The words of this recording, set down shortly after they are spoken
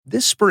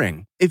This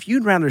spring, if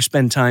you'd rather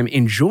spend time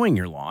enjoying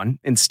your lawn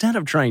instead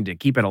of trying to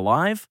keep it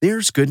alive,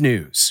 there's good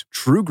news.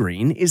 True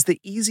Green is the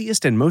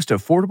easiest and most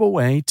affordable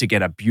way to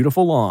get a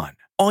beautiful lawn.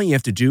 All you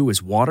have to do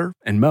is water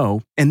and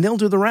mow, and they'll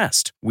do the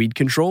rest. Weed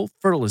control,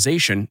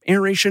 fertilization,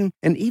 aeration,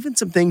 and even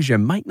some things you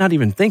might not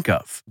even think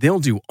of. They'll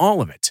do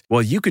all of it,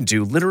 while you can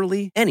do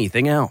literally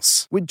anything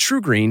else. With True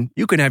Green,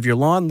 you can have your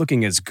lawn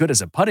looking as good as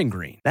a putting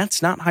green.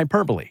 That's not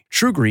hyperbole.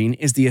 True Green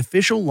is the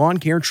official lawn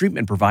care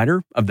treatment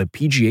provider of the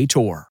PGA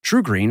Tour.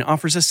 True Green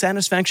offers a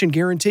satisfaction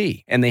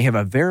guarantee, and they have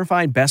a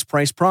verified best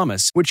price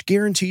promise, which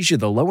guarantees you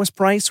the lowest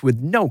price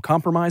with no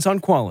compromise on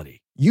quality.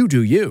 You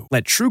do you.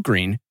 Let True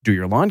Green do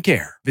your lawn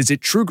care. Visit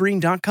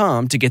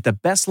truegreen.com to get the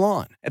best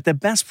lawn at the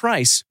best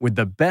price with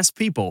the best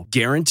people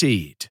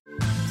guaranteed.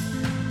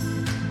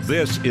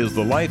 This is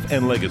the life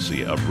and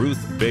legacy of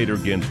Ruth Bader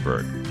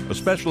Ginsburg, a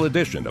special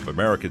edition of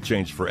America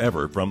Changed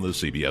Forever from the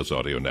CBS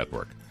Audio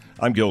Network.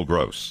 I'm Gil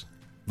Gross.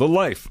 The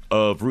life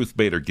of Ruth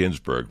Bader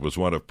Ginsburg was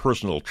one of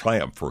personal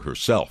triumph for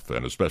herself,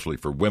 and especially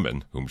for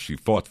women, whom she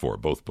fought for,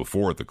 both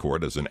before the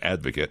court as an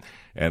advocate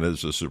and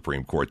as a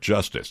Supreme Court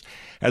justice.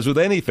 As with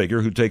any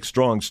figure who takes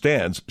strong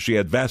stands, she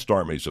had vast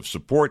armies of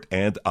support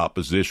and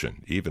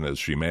opposition, even as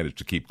she managed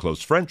to keep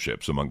close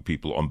friendships among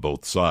people on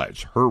both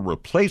sides. Her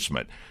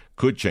replacement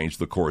could change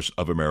the course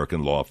of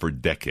American law for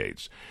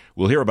decades.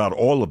 We'll hear about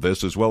all of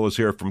this, as well as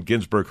hear from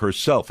Ginsburg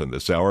herself in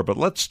this hour, but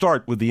let's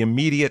start with the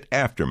immediate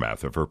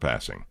aftermath of her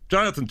passing.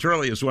 Jonathan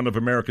Turley is one of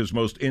America's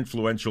most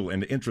influential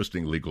and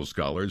interesting legal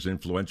scholars,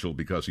 influential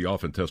because he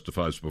often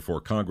testifies before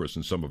Congress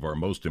in some of our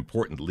most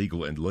important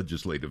legal and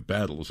legislative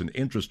battles, and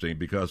interesting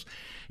because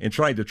in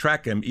trying to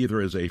track him either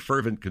as a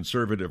fervent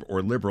conservative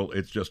or liberal,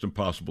 it's just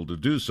impossible to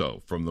do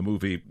so. From the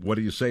movie, What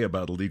Do You Say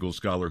About a Legal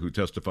Scholar Who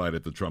Testified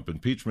at the Trump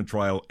Impeachment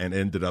Trial and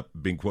ended up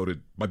being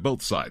quoted by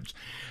both sides.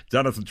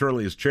 Jonathan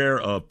Turley is chair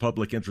of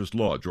public interest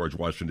law, George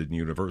Washington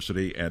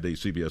University, and a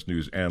CBS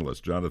News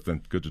analyst.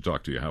 Jonathan, good to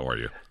talk to you. How are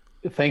you?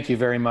 Thank you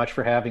very much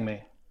for having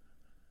me.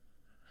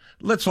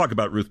 Let's talk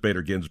about Ruth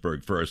Bader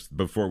Ginsburg first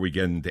before we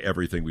get into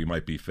everything we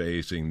might be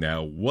facing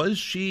now. Was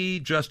she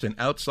just an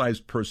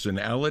outsized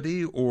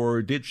personality,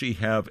 or did she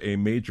have a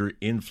major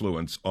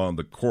influence on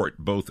the court,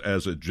 both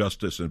as a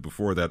justice and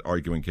before that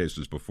arguing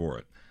cases before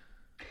it?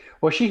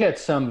 Well, she had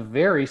some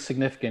very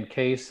significant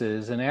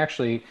cases, and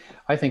actually,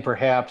 I think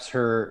perhaps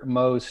her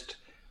most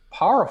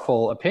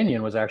powerful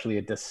opinion was actually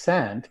a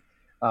dissent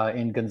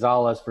in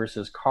Gonzalez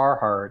versus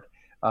Carhart,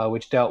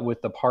 which dealt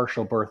with the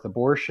partial birth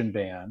abortion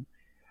ban.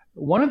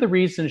 One of the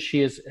reasons she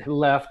has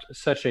left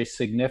such a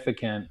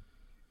significant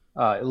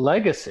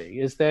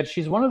legacy is that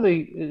she's one of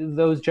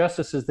those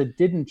justices that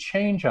didn't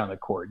change on the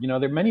court. You know,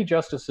 there are many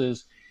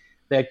justices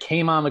that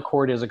came on the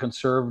court as a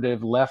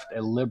conservative, left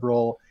a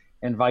liberal,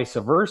 and vice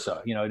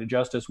versa. You know,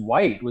 Justice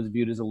White was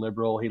viewed as a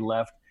liberal. He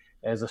left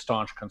as a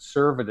staunch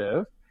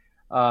conservative.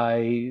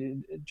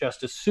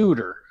 Justice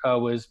Souter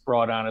was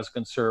brought on as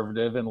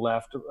conservative and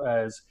left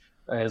as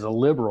a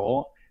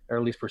liberal, or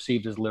at least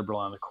perceived as liberal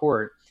on the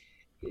court.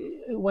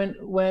 When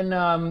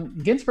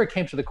Ginsburg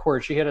came to the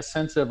court, she had a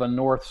sense of a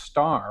North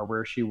Star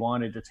where she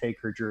wanted to take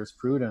her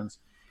jurisprudence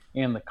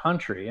and the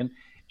country. And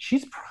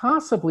she's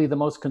possibly the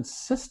most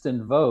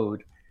consistent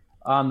vote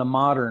on the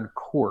modern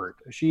court.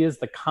 She is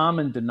the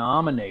common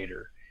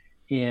denominator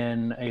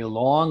in a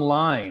long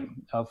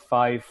line of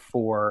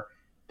 5-4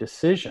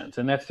 decisions.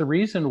 And that's the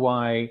reason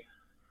why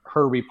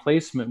her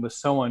replacement with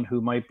someone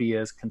who might be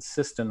as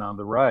consistent on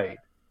the right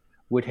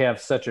would have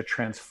such a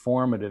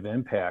transformative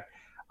impact.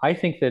 I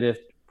think that if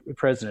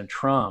President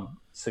Trump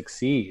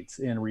succeeds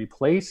in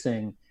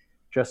replacing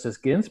Justice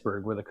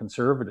Ginsburg with a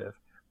conservative,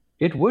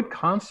 it would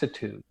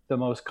constitute the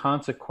most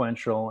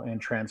consequential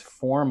and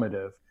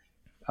transformative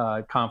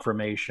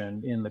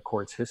confirmation in the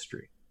court's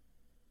history.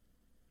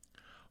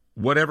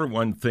 Whatever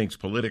one thinks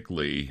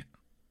politically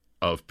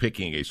of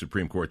picking a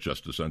Supreme Court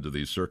justice under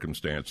these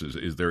circumstances,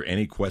 is there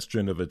any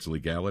question of its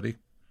legality?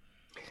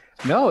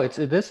 No,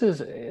 this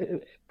is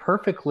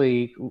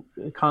perfectly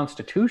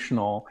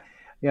constitutional.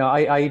 You know,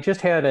 I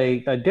just had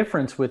a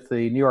difference with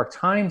the New York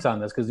Times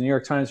on this, because the New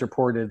York Times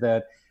reported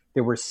that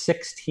there were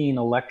 16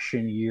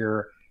 election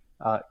year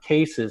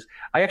cases.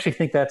 I actually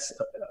think that's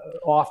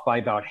off by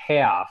about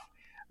half.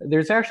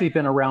 There's actually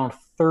been around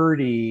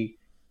 30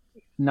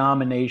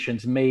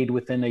 nominations made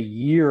within a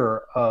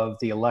year of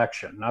the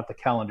election, not the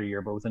calendar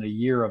year, but within a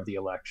year of the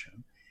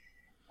election.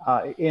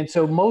 And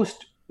so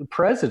most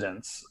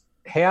presidents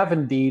have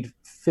indeed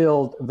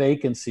filled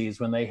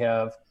vacancies when they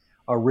have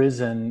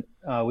arisen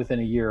within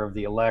a year of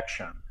the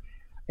election.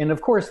 And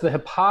of course, the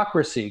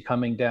hypocrisy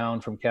coming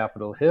down from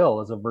Capitol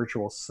Hill is a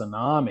virtual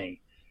tsunami.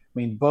 I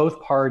mean,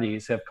 both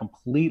parties have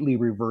completely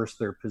reversed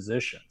their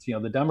positions. You know,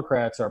 the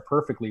Democrats are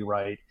perfectly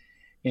right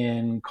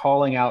in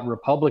calling out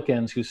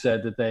Republicans who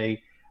said that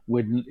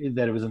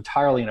that it was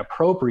entirely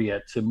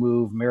inappropriate to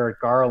move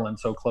Merrick Garland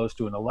so close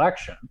to an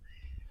election.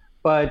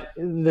 But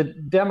the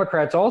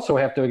Democrats also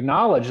have to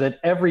acknowledge that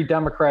every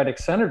Democratic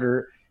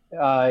senator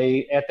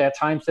at that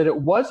time said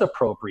it was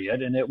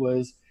appropriate and it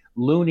was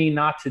loony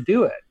not to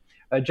do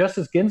it.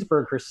 Justice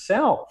Ginsburg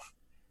herself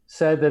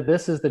said that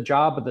this is the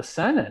job of the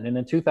Senate, and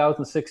in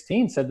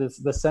 2016 said that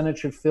the Senate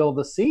should fill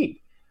the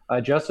seat.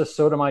 Justice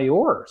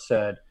Sotomayor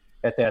said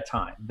at that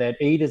time that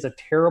 8 is a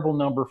terrible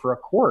number for a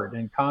court,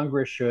 and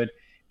Congress should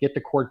get the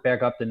court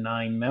back up to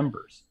 9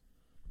 members.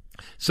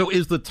 So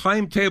is the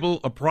timetable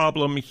a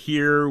problem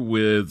here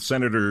with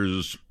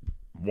senators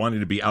wanting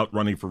to be out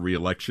running for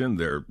re-election?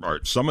 There are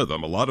some of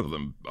them, a lot of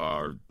them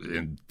are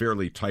in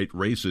fairly tight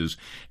races,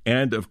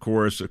 and of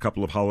course a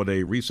couple of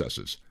holiday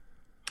recesses.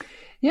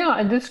 Yeah,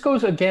 and this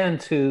goes again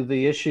to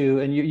the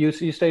issue, and you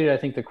stated, I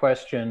think, the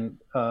question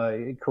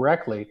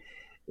correctly.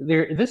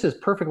 This is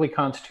perfectly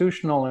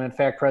constitutional, and in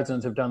fact,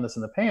 presidents have done this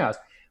in the past.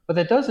 But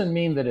that doesn't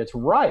mean that it's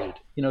right.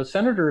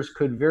 Senators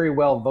could very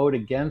well vote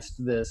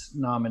against this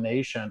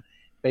nomination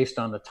based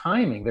on the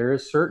timing. There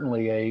is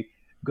certainly a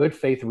good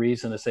faith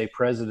reason to say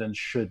presidents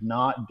should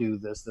not do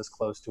this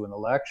close to an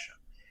election.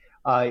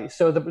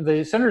 So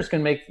the senators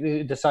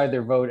can decide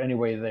their vote any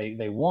way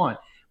they want.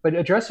 But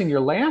addressing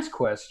your last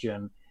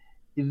question,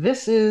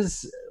 this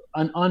is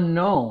an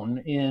unknown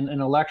in an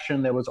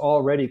election that was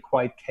already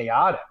quite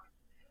chaotic.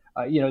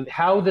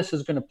 How this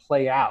is going to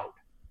play out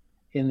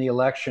in the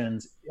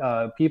elections,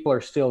 people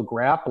are still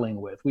grappling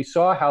with. We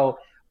saw how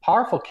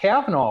powerful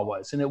Kavanaugh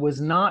was, and it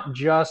was not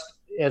just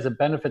as a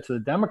benefit to the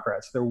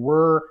Democrats. There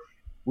were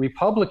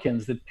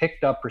Republicans that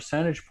picked up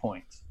percentage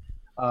points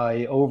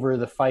over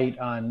the fight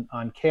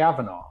on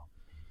Kavanaugh.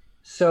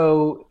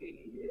 So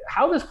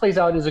how this plays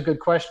out is a good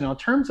question. Now, in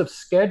terms of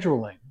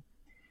scheduling,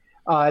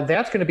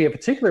 that's going to be a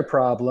particular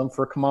problem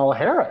for Kamala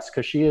Harris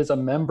because she is a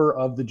member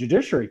of the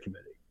Judiciary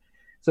Committee.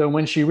 So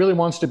when she really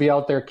wants to be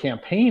out there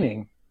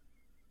campaigning,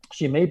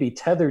 she may be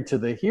tethered to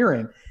the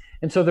hearing.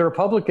 And so the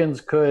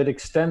Republicans could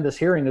extend this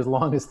hearing as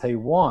long as they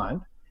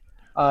want.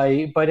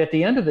 But at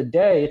the end of the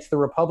day, it's the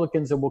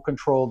Republicans that will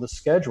control the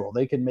schedule.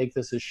 They can make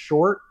this as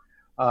short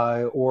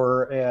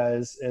or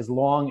as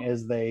long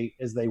as they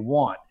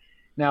want.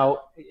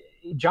 Now,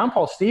 John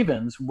Paul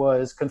Stevens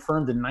was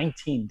confirmed in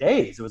 19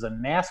 days. It was a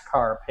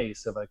NASCAR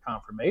pace of a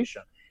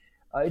confirmation.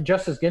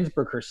 Justice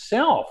Ginsburg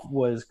herself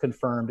was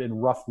confirmed in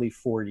roughly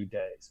 40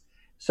 days.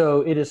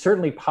 So it is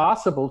certainly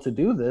possible to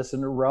do this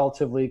in a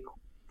relatively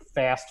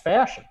fast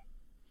fashion.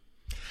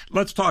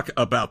 Let's talk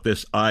about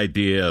this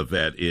idea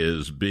that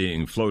is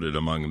being floated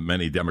among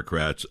many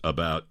Democrats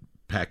about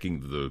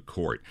packing the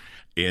court.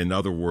 In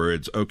other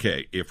words,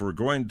 okay, if we're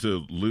going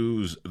to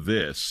lose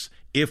this,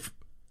 if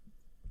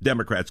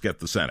Democrats get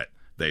the Senate,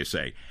 they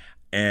say,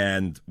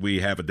 and we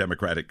have a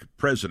Democratic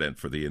president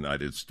for the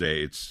United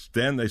States,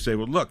 then they say,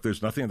 well, look,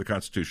 there's nothing in the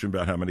Constitution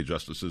about how many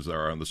justices there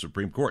are on the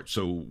Supreme Court,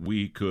 so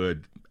we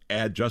could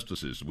add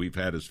justices. We've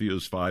had as few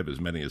as 5, as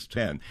many as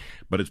 10,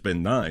 but it's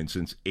been 9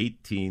 since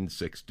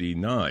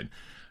 1869.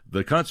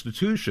 The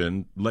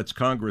Constitution lets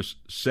Congress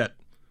set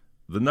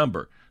the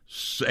number.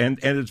 And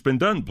it's been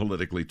done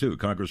politically, too.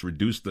 Congress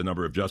reduced the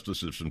number of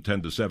justices from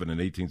 10 to 7 in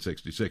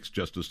 1866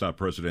 just to stop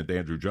President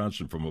Andrew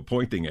Johnson from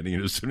appointing any.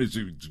 And as soon as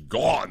he was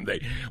gone,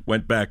 they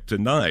went back to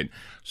 9.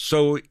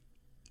 So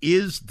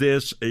is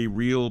this a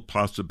real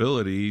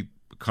possibility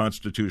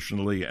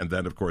constitutionally and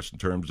then, of course, in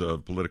terms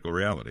of political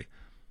reality?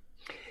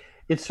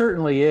 It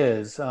certainly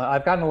is.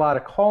 I've gotten a lot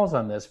of calls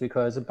on this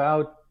because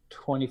about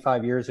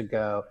 25 years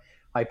ago,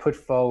 I put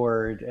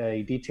forward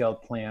a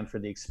detailed plan for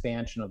the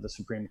expansion of the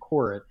Supreme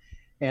Court.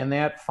 And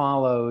that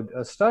followed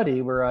a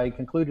study where I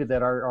concluded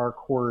that our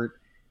court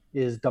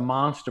is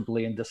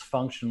demonstrably and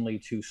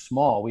dysfunctionally too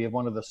small. We have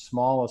one of the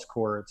smallest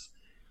courts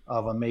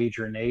of a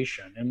major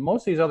nation. And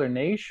most of these other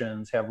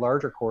nations have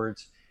larger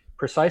courts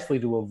precisely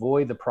to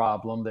avoid the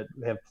problem that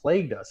have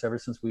plagued us ever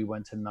since we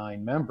went to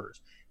 9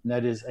 members. And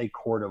that is a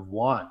court of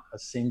one, a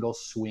single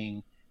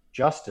swing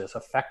justice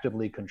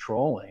effectively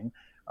controlling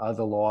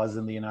the laws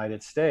in the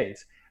United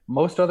States.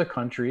 Most other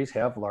countries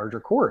have larger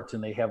courts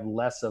and they have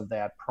less of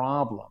that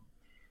problem.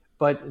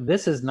 But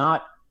this is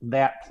not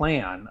that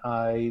plan.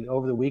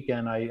 Over the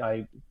weekend,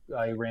 I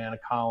ran a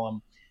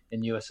column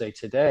in USA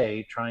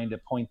Today trying to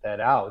point that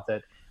out,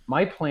 that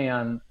my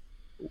plan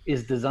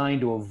is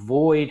designed to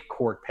avoid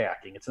court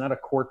packing. It's not a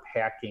court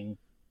packing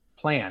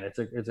plan.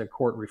 It's a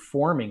court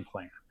reforming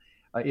plan.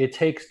 It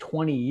takes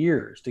 20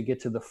 years to get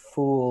to the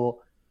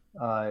full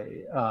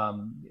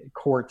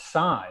court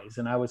size.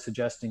 And I was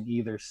suggesting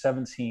either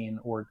 17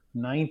 or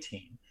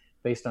 19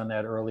 based on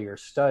that earlier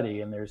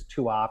study. And there's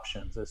 2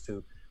 options as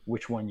to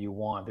which one you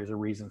want. There's a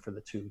reason for the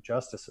 2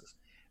 justices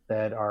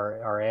that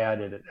are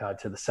added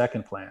to the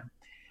second plan.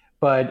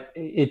 But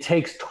it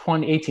takes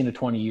 18 to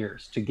 20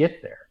 years to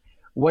get there.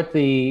 What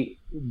the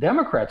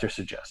Democrats are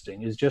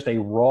suggesting is just a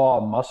raw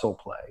muscle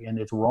play, and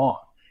it's wrong.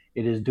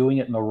 It is doing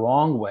it in the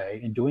wrong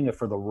way and doing it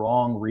for the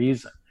wrong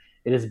reason.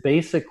 It is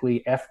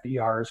basically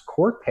FDR's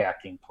court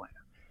packing plan.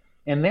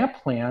 And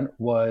that plan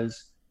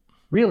was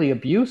really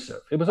abusive.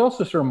 It was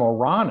also sort of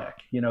moronic.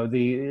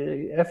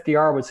 The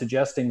FDR was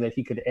suggesting that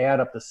he could add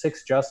up to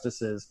 6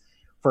 justices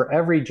for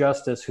every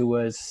justice who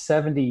was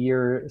 70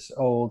 years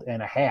old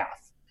and a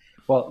half.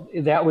 Well,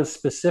 that was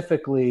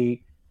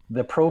specifically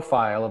the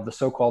profile of the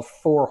so-called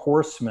 4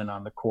 horsemen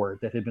on the court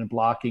that had been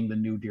blocking the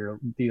New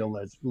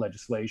Deal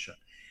legislation.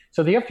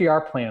 So the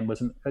FDR plan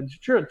was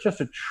just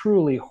a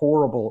truly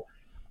horrible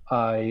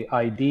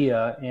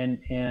idea,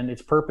 and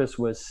its purpose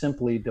was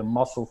simply to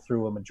muscle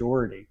through a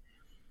majority.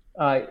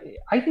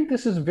 I think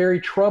this is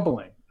very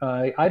troubling.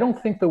 I don't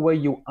think the way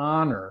you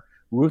honor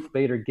Ruth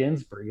Bader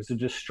Ginsburg is to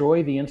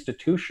destroy the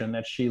institution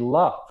that she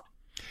loved.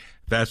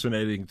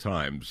 Fascinating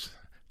times.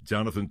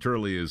 Jonathan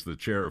Turley is the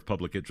chair of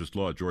public interest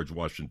law at George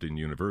Washington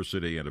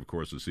University and, of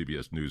course, a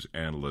CBS News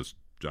analyst.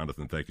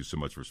 Jonathan, thank you so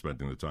much for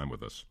spending the time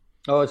with us.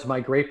 Oh, it's my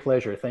great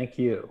pleasure. Thank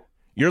you.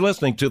 You're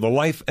listening to The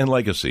Life and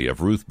Legacy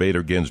of Ruth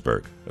Bader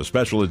Ginsburg, a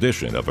special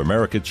edition of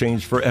America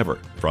Changed Forever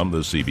from the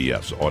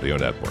CBS Audio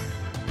Network.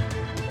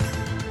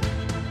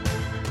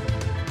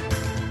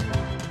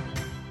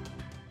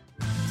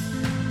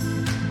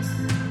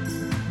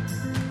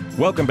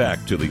 Welcome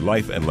back to The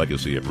Life and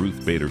Legacy of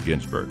Ruth Bader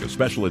Ginsburg, a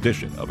special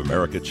edition of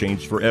America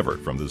Changed Forever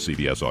from the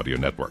CBS Audio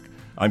Network.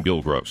 I'm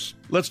Gil Gross.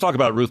 Let's talk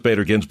about Ruth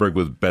Bader Ginsburg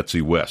with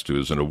Betsy West, who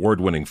is an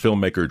award-winning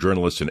filmmaker,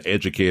 journalist, and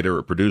educator,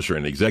 a producer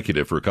and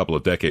executive for a couple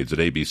of decades at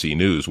ABC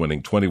News,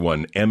 winning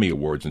 21 Emmy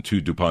Awards and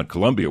 2 DuPont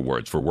Columbia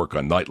Awards for work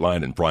on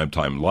Nightline and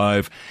Primetime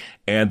Live,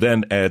 and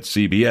then at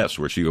CBS,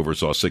 where she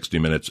oversaw 60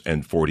 Minutes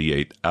and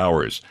 48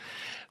 Hours.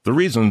 The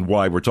reason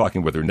why we're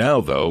talking with her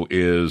now, though,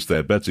 is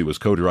that Betsy was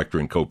co-director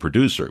and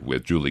co-producer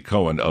with Julie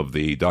Cohen of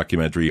the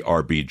documentary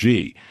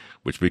RBG,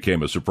 which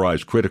became a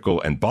surprise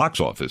critical and box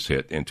office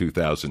hit in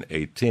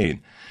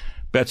 2018.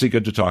 Betsy,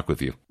 good to talk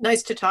with you.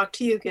 Nice to talk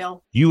to you,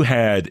 Gil. You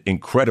had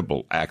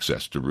incredible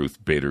access to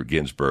Ruth Bader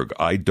Ginsburg.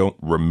 I don't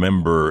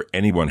remember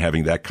anyone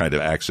having that kind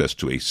of access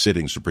to a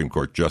sitting Supreme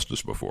Court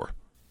justice before.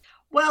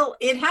 Well,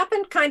 it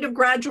happened kind of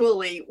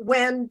gradually.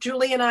 When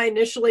Julie and I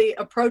initially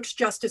approached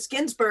Justice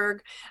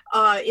Ginsburg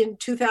in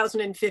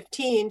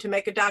 2015 to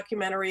make a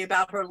documentary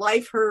about her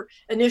life, her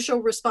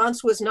initial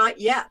response was not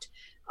yet.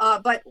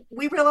 But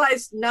we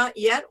realized not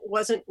yet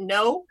wasn't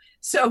no.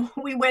 So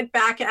we went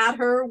back at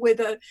her with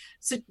a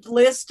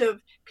list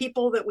of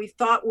people that we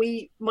thought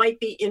we might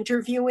be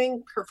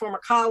interviewing, her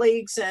former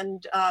colleagues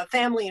and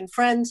family and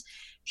friends.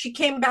 She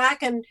came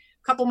back and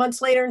a couple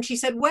months later and she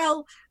said,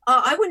 well,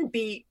 I wouldn't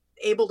be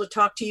able to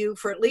talk to you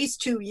for at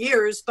least 2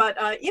 years, but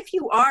if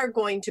you are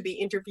going to be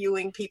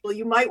interviewing people,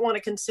 you might want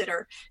to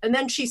consider. And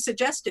then she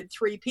suggested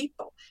 3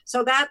 people.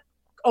 So that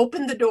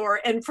opened the door.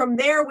 And from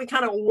there, we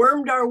kind of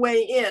wormed our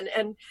way in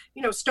and,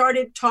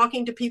 started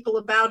talking to people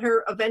about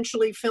her,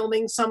 eventually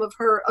filming some of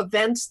her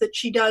events that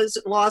she does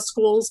at law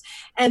schools.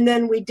 And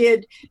then we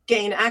did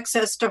gain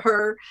access to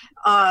her,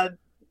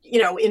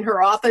 in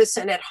her office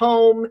and at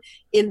home,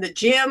 in the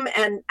gym,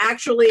 and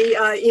actually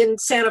in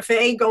Santa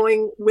Fe,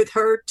 going with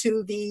her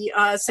to the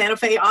Santa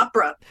Fe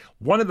Opera.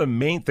 One of the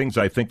main things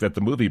I think that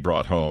the movie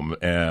brought home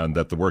and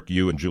that the work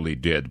you and Julie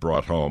did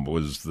brought home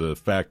was the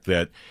fact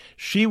that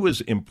she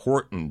was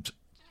important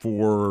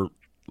for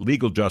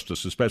legal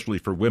justice, especially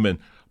for women,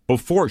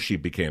 before she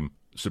became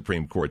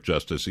Supreme Court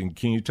Justice. And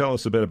can you tell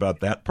us a bit about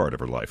that part of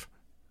her life?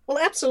 Well,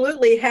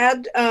 absolutely.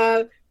 Had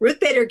Ruth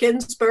Bader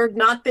Ginsburg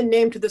not been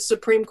named to the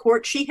Supreme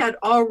Court, she had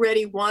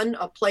already won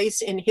a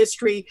place in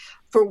history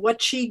for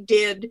what she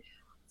did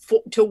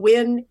to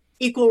win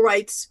equal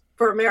rights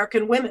for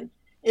American women.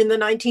 In the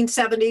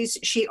 1970s,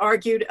 she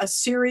argued a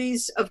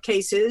series of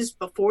cases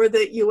before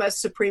the U.S.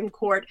 Supreme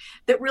Court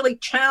that really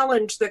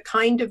challenged the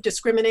kind of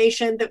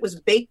discrimination that was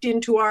baked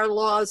into our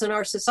laws and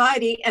our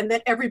society and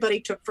that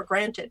everybody took for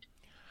granted.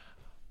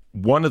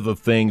 One of the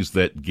things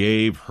that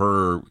gave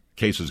her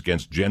cases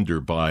against gender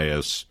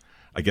bias,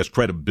 I guess,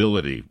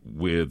 credibility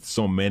with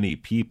so many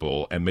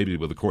people and maybe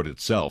with the court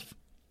itself,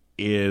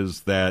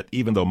 is that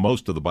even though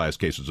most of the bias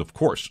cases, of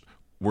course,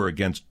 were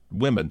against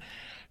women,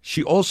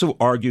 she also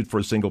argued for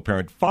a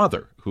single-parent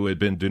father who had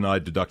been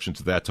denied deductions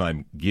at that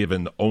time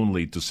given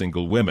only to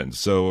single women.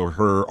 So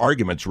her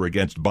arguments were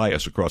against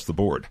bias across the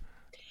board.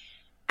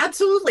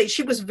 Absolutely.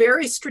 She was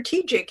very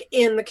strategic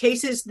in the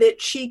cases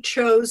that she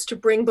chose to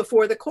bring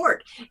before the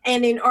court.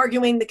 And in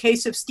arguing the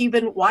case of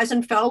Stephen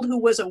Wiesenfeld, who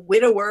was a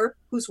widower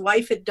whose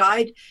wife had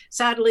died,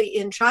 sadly,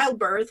 in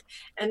childbirth,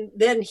 and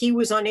then he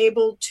was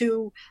unable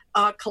to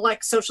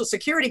collect Social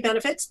Security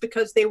benefits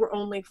because they were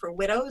only for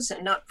widows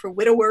and not for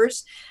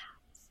widowers.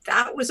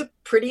 That was a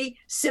pretty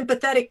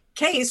sympathetic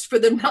case for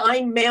the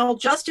 9 male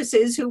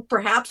justices who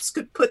perhaps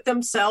could put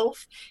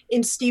themselves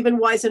in Stephen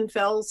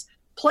Wiesenfeld's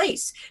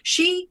place.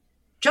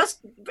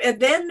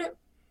 Then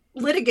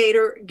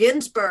litigator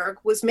Ginsburg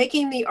was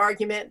making the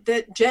argument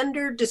that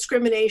gender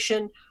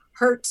discrimination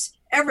hurts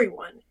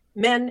everyone,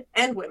 men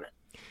and women.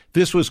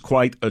 This was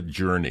quite a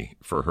journey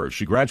for her.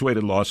 She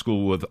graduated law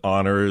school with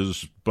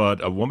honors,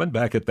 but a woman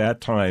back at that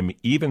time,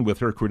 even with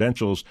her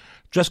credentials,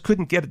 just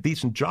couldn't get a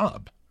decent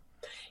job.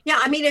 Yeah,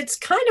 I mean, it's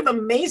kind of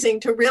amazing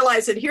to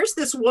realize that here's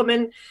this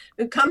woman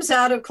who comes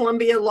out of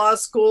Columbia Law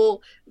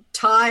School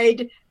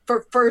tied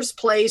for first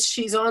place.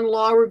 She's on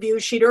law review.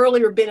 She'd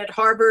earlier been at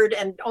Harvard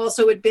and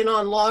also had been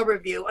on law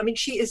review. I mean,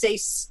 she is a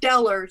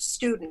stellar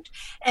student.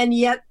 And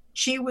yet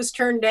she was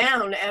turned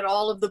down at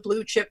all of the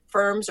blue chip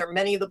firms or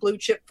many of the blue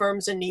chip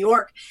firms in New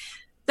York.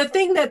 The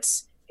thing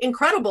that's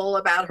incredible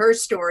about her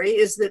story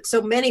is that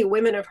so many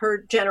women of her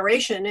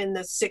generation in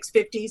the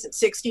 50s and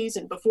 60s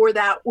and before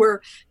that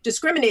were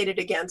discriminated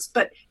against.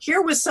 But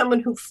here was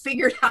someone who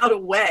figured out a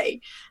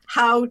way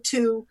how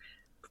to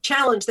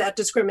challenge that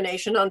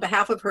discrimination on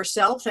behalf of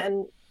herself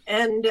and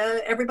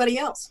everybody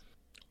else.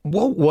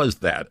 What was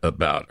that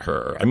about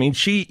her? I mean,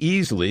 she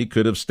easily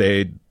could have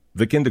stayed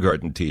the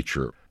kindergarten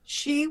teacher.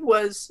 She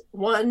was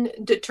one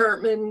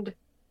determined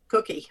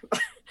cookie.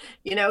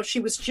 She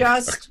was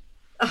just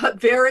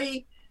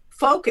very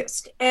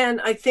focused. And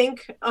I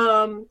think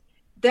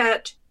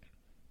that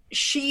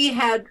she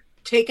had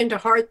taken to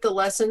heart the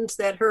lessons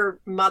that her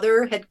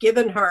mother had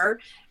given her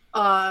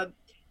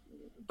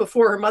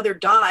before her mother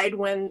died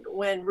when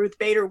Ruth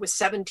Bader was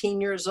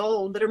 17 years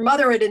old, that her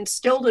mother had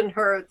instilled in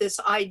her this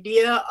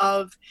idea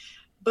of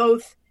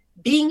both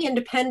being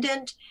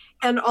independent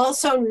and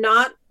also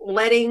not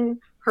letting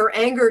her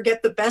anger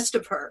get the best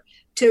of her,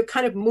 to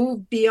kind of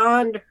move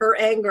beyond her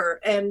anger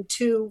and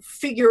to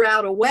figure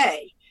out a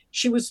way.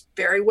 She was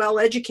very well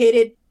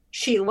educated.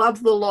 She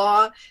loved the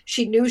law.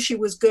 She knew she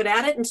was good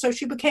at it. And so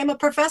she became a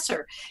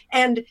professor.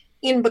 And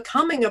in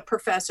becoming a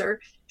professor,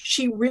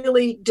 she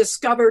really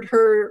discovered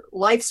her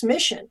life's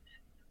mission,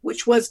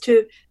 which was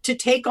to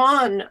take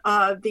on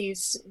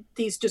these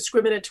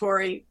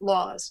discriminatory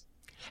laws.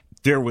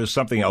 There was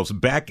something else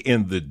back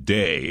in the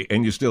day,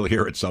 and you still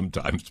hear it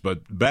sometimes,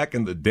 but back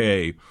in the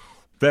day,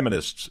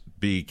 feminists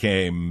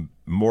became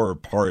more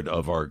part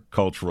of our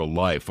cultural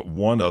life.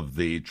 One of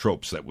the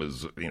tropes that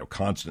was,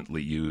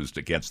 constantly used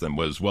against them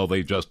was, well,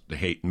 they just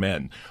hate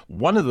men.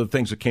 One of the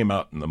things that came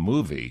out in the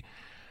movie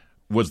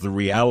was the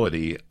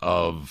reality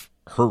of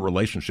her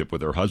relationship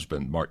with her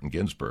husband, Martin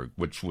Ginsburg,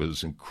 which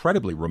was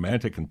incredibly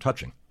romantic and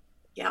touching.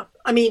 Yeah.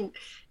 I mean,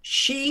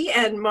 she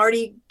and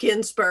Marty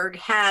Ginsburg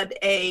had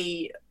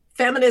a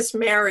feminist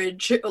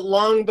marriage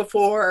long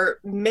before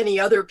many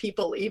other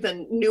people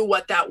even knew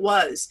what that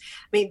was.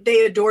 I mean,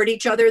 they adored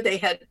each other. They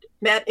had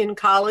met in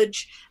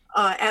college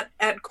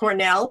at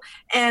Cornell.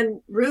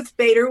 And Ruth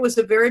Bader was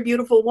a very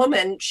beautiful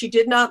woman. She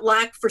did not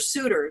lack for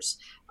suitors.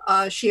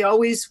 She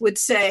always would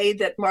say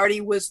that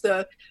Marty was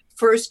the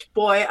first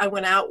boy I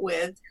went out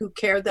with who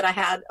cared that I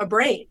had a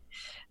brain.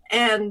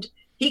 And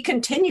he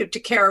continued to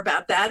care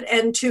about that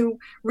and to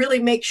really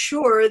make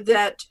sure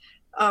that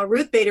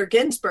Ruth Bader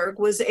Ginsburg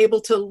was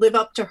able to live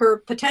up to her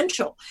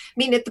potential. I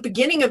mean, at the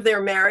beginning of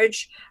their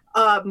marriage,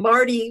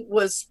 Marty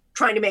was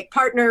trying to make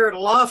partner at a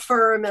law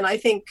firm, and I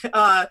think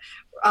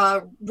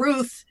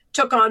Ruth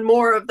took on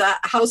more of the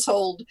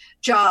household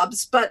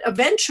jobs. But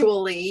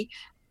eventually,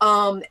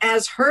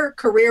 as her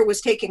career was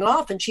taking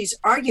off and she's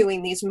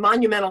arguing these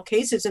monumental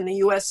cases in the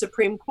U.S.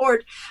 Supreme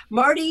Court,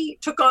 Marty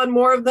took on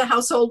more of the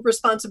household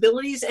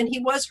responsibilities, and he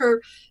was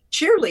her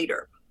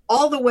cheerleader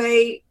all the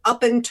way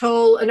up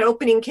until an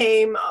opening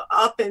came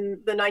up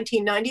in the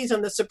 1990s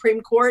on the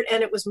Supreme Court.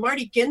 And it was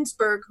Marty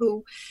Ginsburg,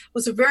 who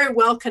was a very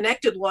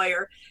well-connected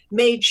lawyer,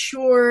 made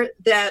sure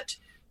that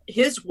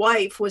his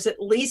wife was at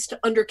least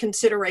under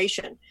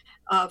consideration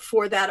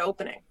for that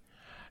opening.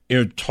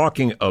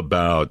 Talking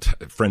about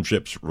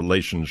friendships,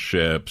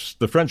 relationships,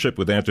 the friendship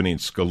with Antonin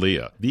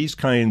Scalia, these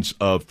kinds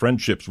of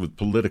friendships with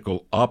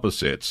political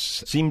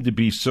opposites seem to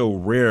be so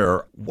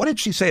rare. What did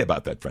she say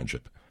about that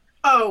friendship?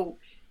 Oh,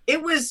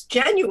 it was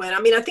genuine.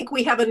 I mean, I think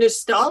we have a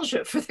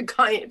nostalgia for the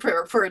kind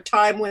for a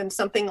time when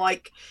something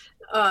like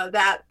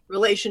that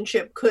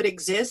relationship could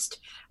exist.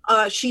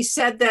 She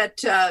said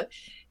that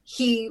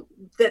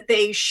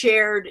they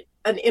shared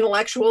an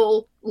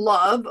intellectual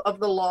love of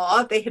the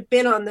law. They had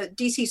been on the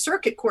D.C.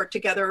 Circuit Court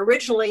together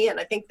originally, and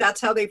I think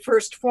that's how they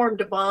first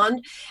formed a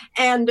bond.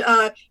 And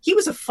he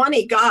was a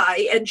funny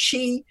guy, and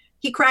he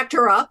cracked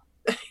her up.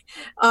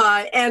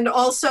 And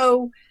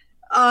also,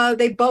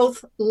 they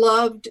both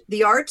loved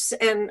the arts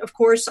and, of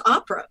course,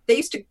 opera. They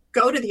used to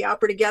go to the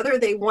opera together.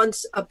 They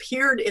once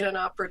appeared in an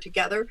opera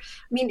together.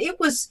 I mean, it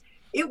was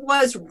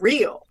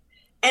real.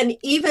 And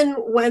even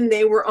when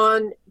they were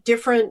on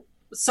different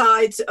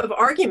sides of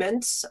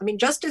arguments, I mean,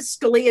 Justice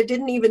Scalia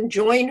didn't even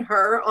join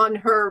her on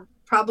her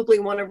probably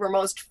one of her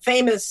most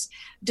famous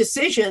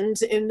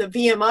decisions in the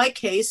VMI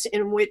case,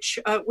 in which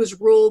it was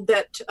ruled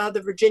that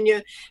the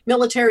Virginia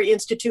Military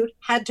Institute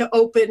had to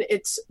open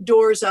its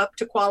doors up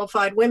to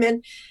qualified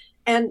women.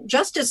 And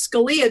Justice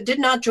Scalia did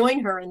not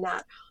join her in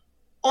that.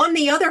 On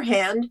the other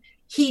hand,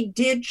 he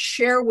did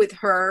share with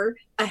her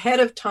ahead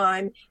of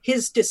time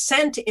his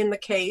dissent in the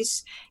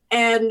case.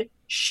 And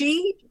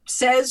she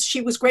says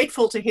she was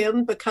grateful to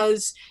him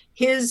because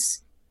his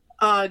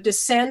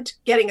dissent,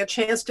 getting a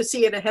chance to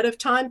see it ahead of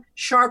time,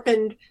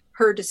 sharpened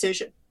her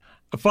decision.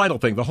 A final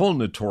thing, the whole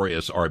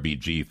notorious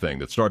RBG thing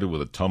that started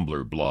with a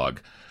Tumblr blog.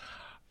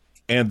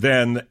 And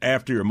then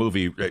after your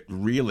movie, it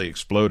really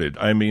exploded.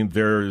 I mean,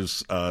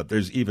 there's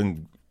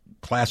even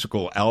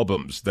classical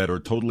albums that are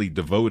totally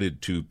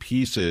devoted to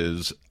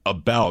pieces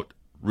about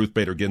Ruth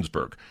Bader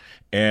Ginsburg.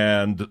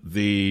 And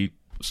the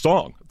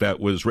song that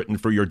was written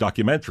for your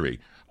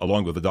documentary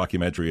along with the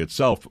documentary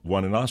itself,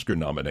 won an Oscar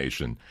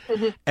nomination.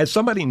 Mm-hmm. As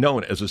somebody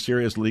known as a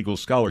serious legal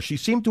scholar, she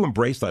seemed to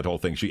embrace that whole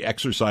thing. She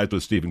exercised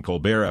with Stephen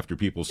Colbert after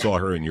people saw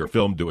her in your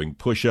film doing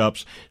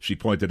push-ups. She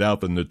pointed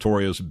out the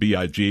notorious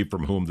B.I.G.,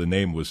 from whom the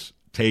name was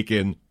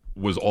taken,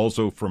 was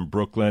also from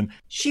Brooklyn.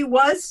 She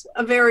was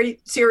a very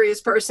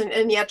serious person,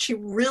 and yet she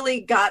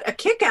really got a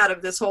kick out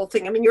of this whole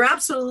thing. I mean, you're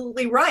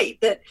absolutely right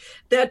that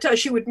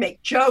she would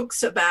make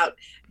jokes about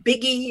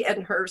Biggie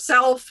and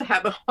herself,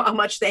 how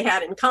much they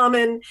had in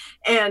common,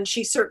 and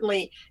she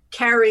certainly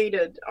carried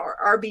an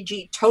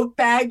RBG tote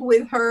bag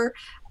with her.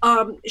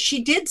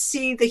 She did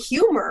see the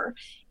humor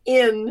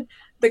in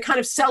the kind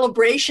of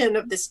celebration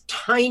of this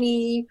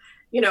tiny,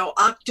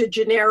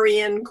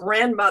 octogenarian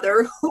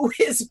grandmother who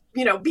is,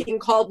 being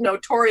called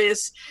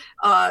notorious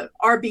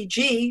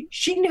RBG.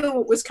 She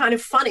knew it was kind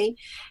of funny,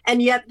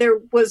 and yet there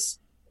was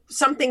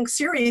something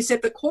serious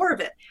at the core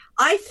of it.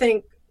 I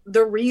think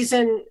the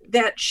reason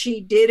that she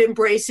did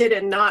embrace it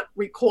and not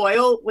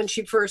recoil when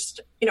she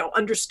first,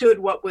 understood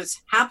what was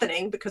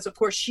happening, because of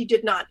course she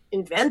did not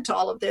invent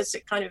all of this,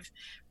 it kind of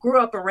grew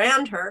up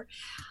around her.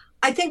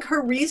 I think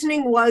her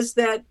reasoning was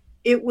that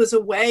it was a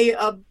way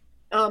of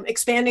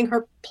expanding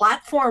her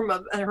platform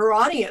of her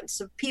audience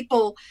of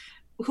people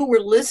who were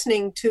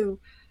listening to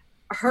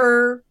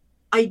her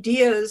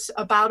ideas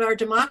about our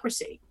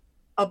democracy,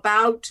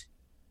 about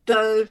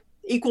the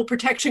Equal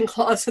Protection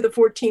Clause of the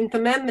 14th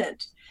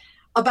Amendment,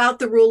 about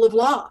the rule of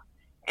law.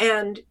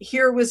 And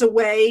here was a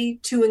way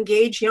to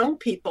engage young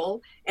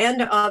people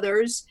and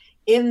others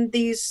in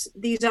these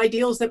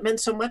ideals that meant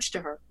so much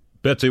to her.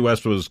 Betsy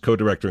West was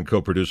co-director and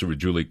co-producer with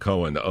Julie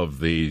Cohen of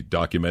the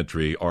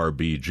documentary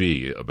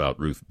RBG about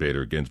Ruth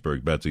Bader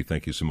Ginsburg. Betsy,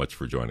 thank you so much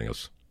for joining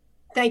us.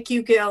 Thank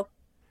you, Gil.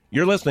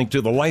 You're listening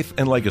to The Life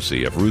and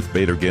Legacy of Ruth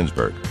Bader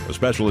Ginsburg, a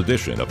special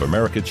edition of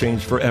America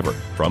Changed Forever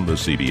from the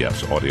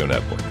CBS Audio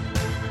Network.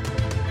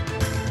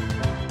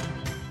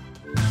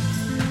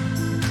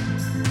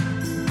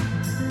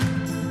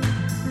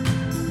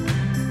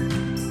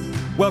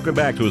 Welcome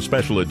back to a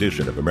special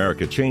edition of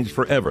America Changed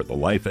Forever, the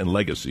life and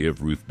legacy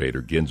of Ruth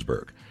Bader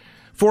Ginsburg.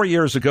 4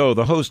 years ago,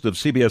 the host of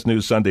CBS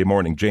News Sunday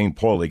Morning, Jane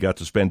Pauley, got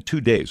to spend 2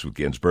 days with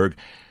Ginsburg.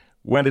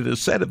 When it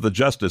is said of the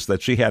justice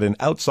that she had an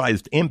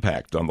outsized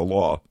impact on the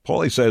law,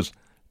 Pauley says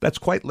that's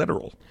quite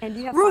literal.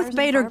 Ruth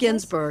Bader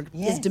Ginsburg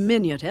is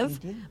diminutive,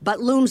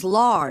 but looms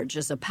large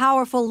as a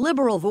powerful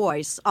liberal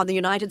voice on the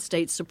United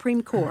States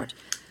Supreme Court,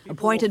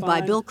 appointed by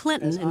Bill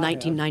Clinton in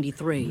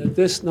 1993.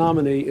 This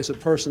nominee is a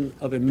person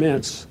of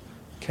immense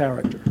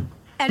character.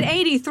 At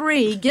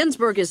 83,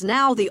 Ginsburg is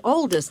now the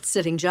oldest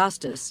sitting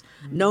justice,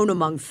 known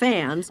among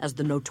fans as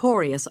the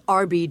notorious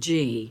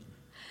RBG.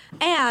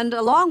 And,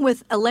 along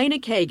with Elena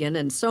Kagan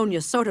and Sonia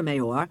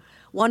Sotomayor,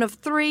 one of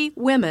 3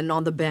 women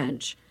on the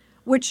bench,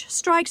 which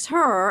strikes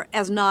her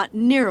as not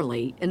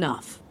nearly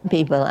enough.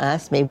 People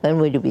ask me, when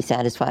would you be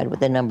satisfied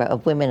with the number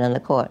of women on the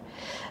court?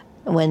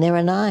 When there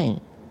are 9.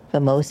 For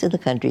most of the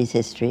country's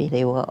history,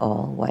 they were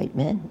all white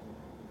men.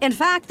 In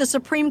fact, the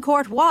Supreme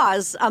Court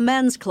was a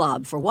men's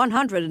club for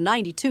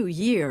 192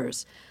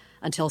 years,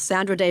 until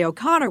Sandra Day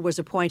O'Connor was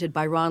appointed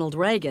by Ronald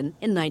Reagan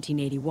in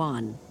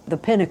 1981. The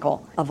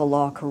pinnacle of a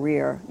law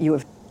career, you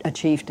have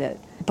achieved it.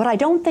 But I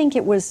don't think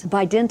it was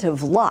by dint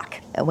of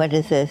luck. What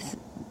is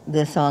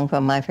this song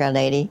from My Fair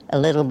Lady? A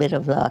little bit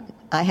of luck.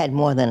 I had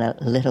more than a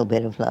little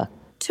bit of luck.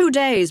 2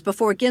 days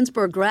before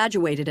Ginsburg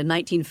graduated in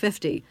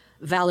 1950,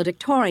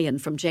 valedictorian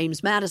from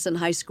James Madison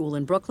High School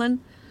in Brooklyn,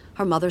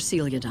 her mother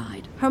Celia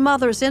died. Her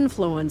mother's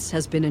influence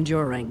has been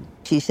enduring.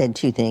 She said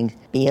 2 things.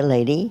 Be a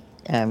lady,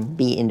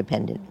 be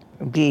independent.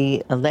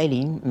 Be a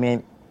lady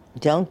meant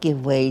don't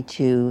give way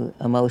to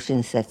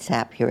emotions that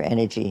sap your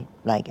energy,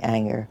 like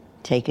anger.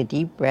 Take a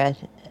deep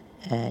breath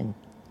and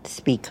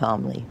speak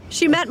calmly.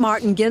 She met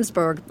Martin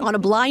Ginsburg on a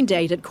blind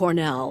date at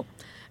Cornell,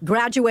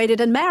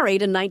 graduated and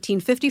married in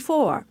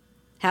 1954,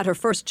 had her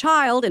first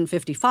child in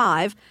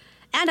 55,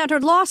 and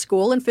entered law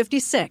school in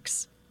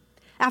 56.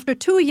 After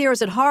 2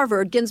 years at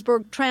Harvard,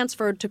 Ginsburg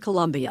transferred to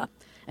Columbia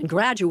and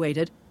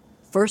graduated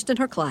first in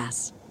her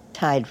class.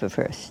 Tied for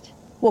first.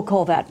 We'll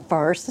call that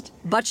first.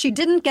 But she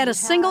didn't get a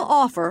single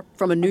offer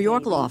from a New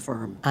York law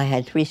firm. I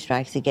had 3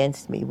 strikes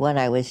against me. 1,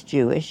 I was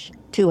Jewish.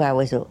 2, I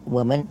was a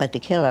woman. But the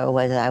killer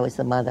was I was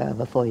the mother of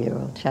a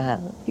 4-year-old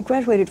child. You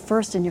graduated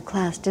first in your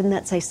class. Didn't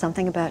that say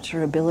something about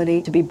your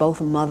ability to be both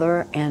a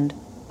mother and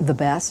the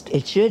best?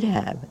 It should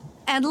have.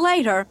 And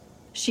later,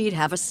 she'd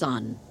have a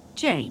son,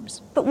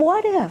 James. But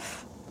what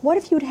if? What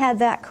if you'd had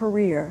that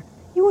career?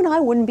 You and I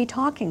wouldn't be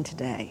talking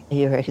today.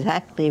 You're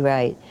exactly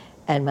right.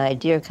 And my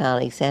dear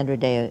colleague, Sandra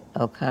Day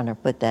O'Connor,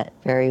 put that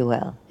very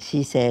well.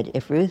 She said,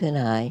 if Ruth and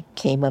I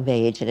came of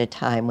age at a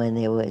time when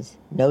there was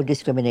no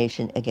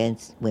discrimination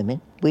against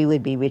women, we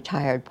would be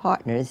retired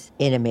partners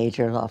in a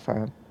major law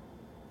firm.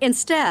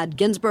 Instead,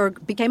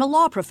 Ginsburg became a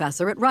law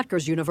professor at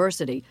Rutgers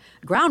University,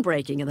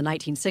 groundbreaking in the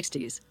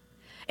 1960s.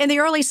 In the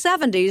early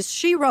 70s,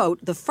 she wrote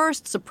the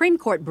first Supreme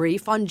Court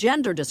brief on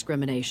gender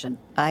discrimination.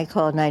 I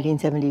called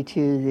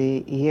 1972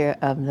 the year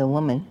of the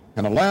woman.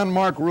 In a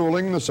landmark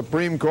ruling, the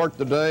Supreme Court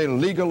today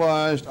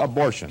legalized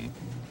abortion.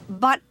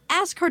 But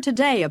Ask her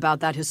today about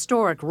that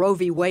historic Roe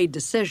v. Wade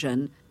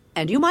decision,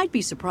 and you might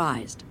be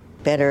surprised.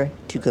 Better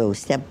to go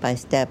step by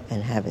step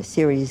and have a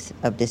series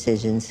of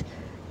decisions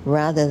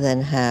rather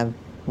than have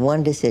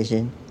one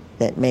decision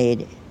that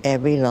made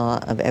every law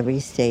of every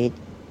state,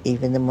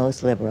 even the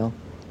most liberal,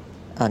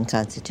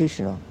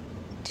 unconstitutional.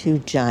 Too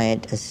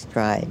giant a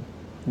stride.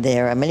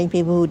 There are many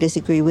people who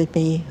disagree with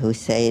me, who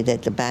say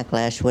that the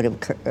backlash would have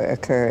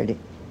occurred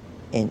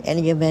in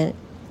any event,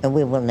 and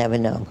we will never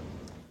know.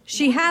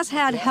 She has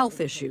had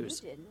health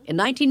issues. In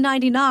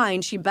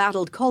 1999, she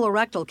battled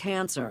colorectal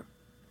cancer,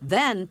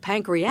 then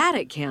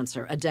pancreatic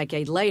cancer a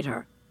decade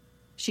later.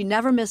 She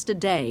never missed a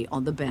day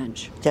on the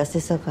bench.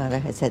 Justice O'Connor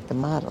has set the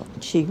model.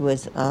 She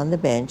was on the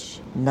bench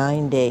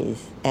 9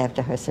 days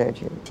after her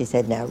surgery. She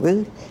said, now,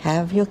 Ruth,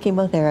 have your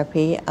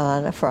chemotherapy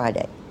on a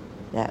Friday.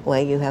 That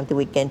way you have the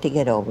weekend to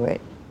get over it.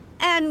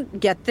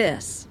 And get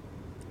this,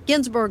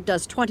 Ginsburg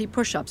does 20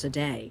 push-ups a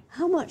day.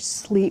 How much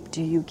sleep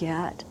do you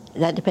get?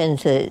 That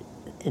depends on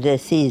the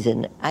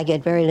season. I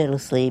get very little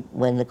sleep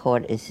when the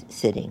court is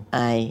sitting.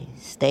 I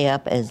stay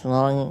up as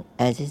long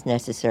as is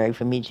necessary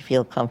for me to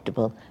feel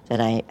comfortable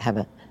that I have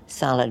a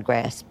solid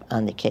grasp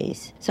on the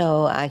case.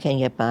 So I can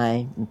get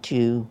by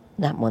to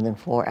not more than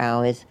 4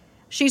 hours.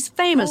 She's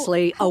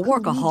famously a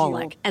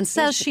workaholic and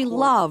says she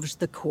loves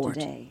the court.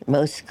 Today.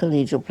 Most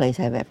collegial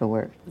place I've ever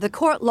worked. The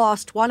court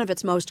lost one of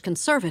its most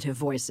conservative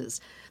voices,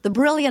 the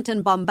brilliant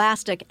and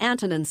bombastic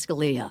Antonin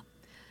Scalia.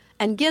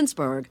 And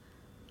Ginsburg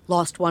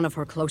lost one of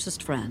her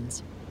closest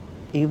friends.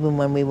 Even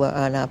when we were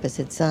on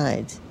opposite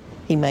sides,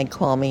 he might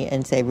call me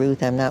and say,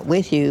 Ruth, I'm not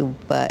with you,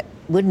 but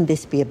wouldn't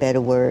this be a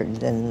better word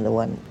than the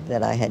one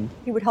that I had?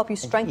 He would help you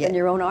strengthen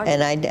your own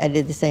argument. And I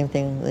did the same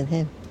thing with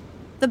him.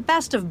 The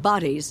best of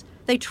buddies,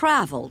 they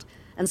traveled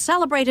and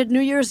celebrated New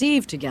Year's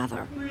Eve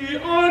together. We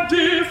are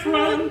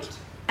different.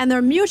 And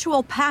their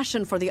mutual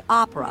passion for the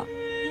opera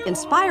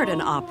inspired an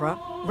opera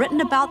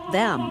written about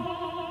them.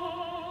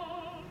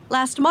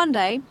 Last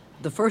Monday,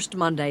 the first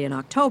Monday in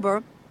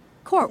October,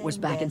 court was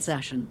back in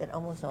session.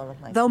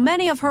 Though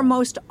many of her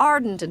most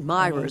ardent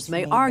admirers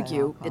may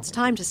argue it's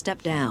time to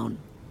step down.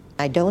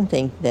 I don't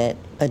think that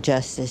a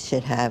justice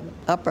should have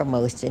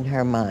uppermost in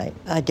her mind.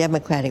 A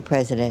Democratic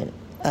president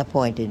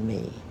appointed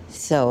me,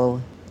 so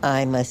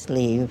I must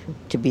leave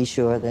to be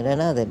sure that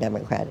another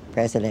Democratic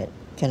president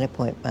can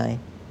appoint my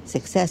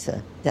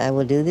successor. I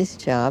will do this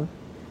job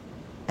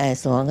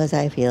as long as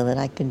I feel that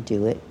I can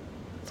do it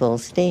full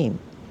steam.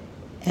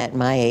 At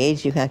my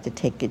age, you have to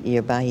take it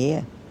year by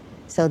year.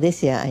 So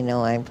this year, I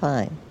know I'm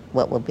fine.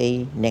 What will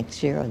be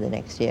next year or the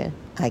next year,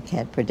 I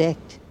can't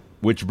predict.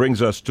 Which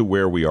brings us to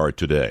where we are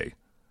today.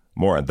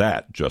 More on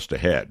that just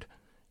ahead.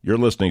 You're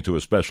listening to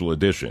a special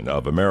edition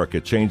of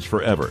America Changed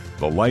Forever,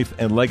 the life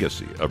and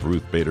legacy of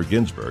Ruth Bader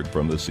Ginsburg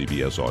from the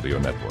CBS Audio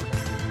Network.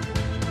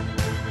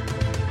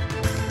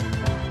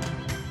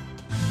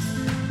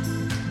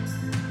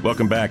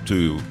 Welcome back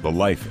to the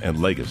life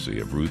and legacy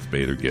of Ruth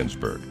Bader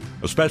Ginsburg,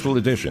 a special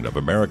edition of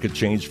America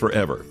Changed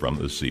Forever from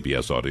the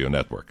CBS Audio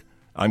Network.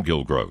 I'm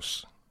Gil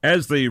Gross.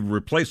 As the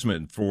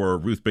replacement for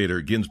Ruth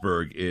Bader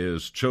Ginsburg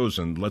is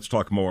chosen, let's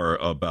talk more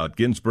about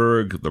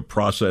Ginsburg, the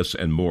process,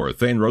 and more.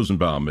 Thane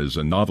Rosenbaum is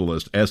a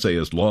novelist,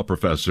 essayist, law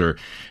professor,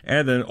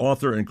 and an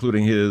author,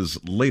 including his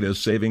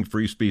latest, Saving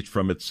Free Speech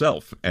from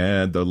Itself,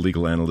 and a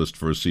legal analyst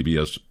for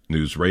CBS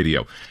News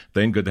Radio.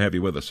 Thane, good to have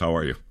you with us. How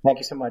are you? Thank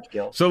you so much,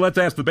 Gil. So let's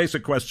ask the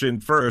basic question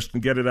first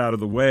and get it out of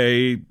the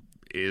way.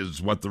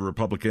 Is what the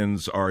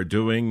Republicans are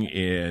doing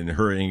in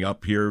hurrying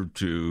up here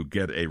to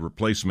get a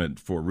replacement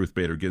for Ruth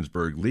Bader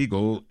Ginsburg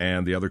legal?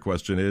 And the other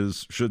question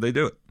is, should they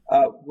do it?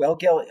 Well,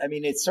 Gil, I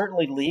mean, it's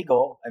certainly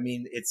legal. I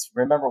mean,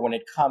 remember, when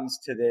it comes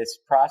to this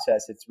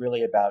process, it's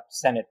really about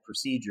Senate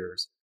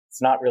procedures.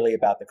 It's not really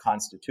about the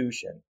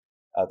Constitution.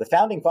 The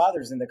founding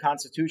fathers in the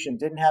Constitution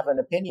didn't have an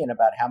opinion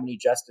about how many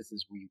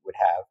justices we would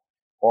have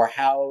or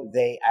how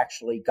they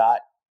actually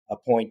got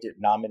appointed,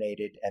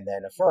 nominated, and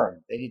then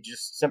affirmed. They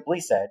just simply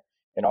said,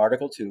 in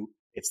Article 2,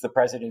 it's the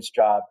president's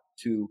job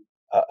to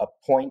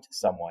appoint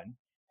someone,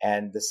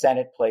 and the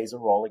Senate plays a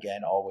role,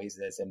 again, always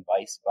as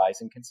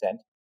advice and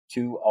consent,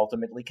 to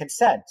ultimately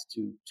consent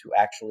to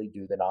actually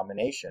do the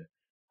nomination.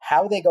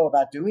 How they go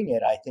about doing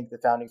it, I think the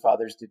founding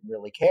fathers didn't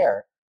really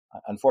care.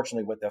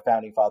 Unfortunately, what the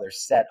founding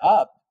fathers set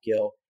up,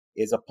 Gil,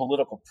 is a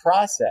political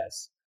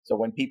process. So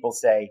when people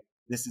say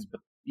this is,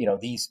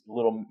 these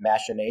little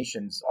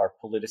machinations are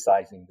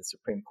politicizing the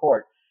Supreme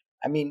Court,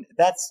 I mean,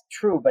 that's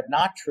true, but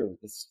not true.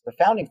 The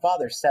founding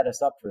fathers set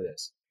us up for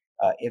this.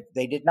 If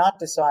they did not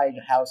decide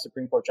how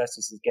Supreme Court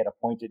justices get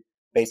appointed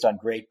based on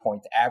grade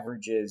point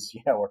averages,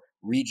 or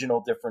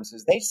regional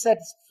differences, they said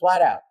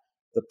flat out,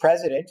 the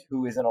president,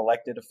 who is an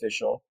elected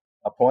official,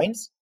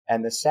 appoints,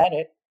 and the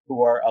Senate,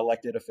 who are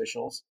elected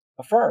officials,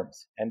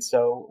 affirms. And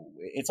so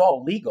it's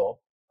all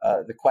legal.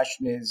 The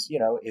question is,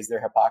 is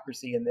there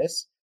hypocrisy in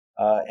this?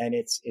 And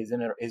is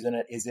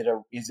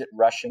it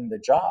rushing the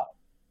job?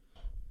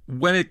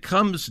 When it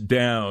comes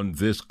down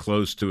this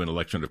close to an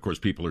election, of course,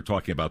 people are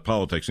talking about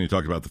politics, and you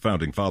talk about the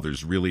Founding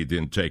Fathers really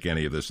didn't take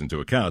any of this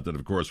into account. And,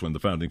 of course, when the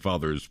Founding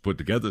Fathers put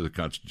together the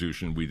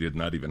Constitution, we did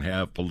not even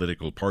have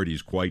political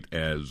parties quite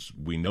as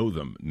we know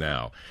them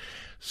now.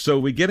 So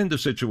we get into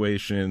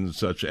situations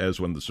such as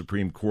when the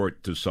Supreme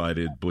Court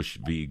decided Bush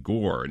v.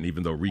 Gore, and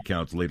even though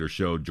recounts later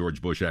showed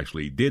George Bush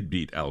actually did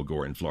beat Al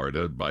Gore in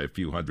Florida by a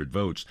few hundred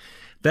votes,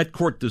 that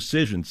court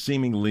decision,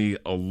 seemingly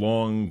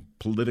along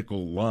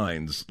political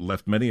lines,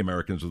 left many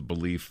Americans with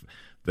belief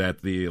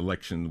that the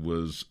election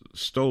was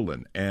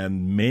stolen.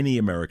 And many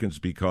Americans,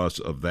 because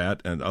of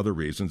that and other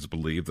reasons,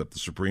 believe that the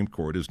Supreme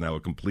Court is now a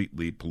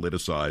completely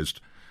politicized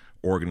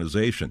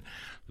organization.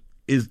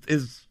 Is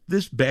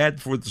this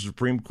bad for the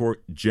Supreme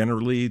Court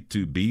generally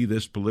to be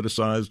this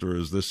politicized, or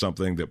is this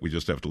something that we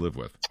just have to live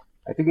with?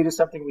 I think it is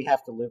something we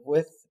have to live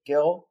with,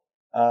 Gil.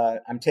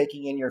 I'm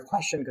taking in your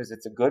question because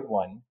it's a good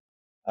one.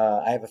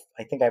 I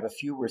think I have a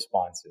few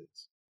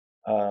responses.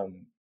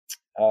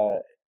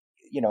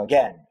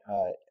 Again,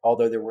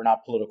 although there were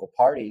not political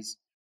parties,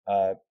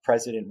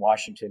 President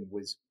Washington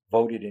was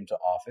voted into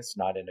office,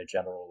 not in a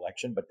general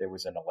election, but there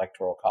was an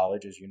electoral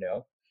college, as you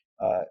know,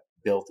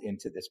 built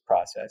into this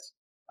process.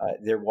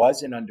 There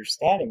was an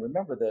understanding.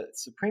 Remember, the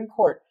Supreme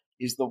Court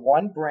is the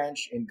one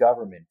branch in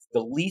government,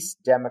 the least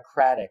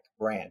democratic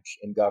branch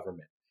in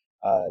government.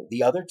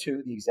 The other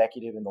two, the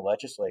executive and the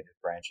legislative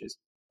branches,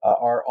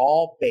 are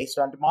all based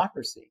on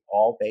democracy,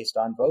 all based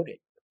on voting.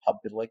 The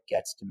public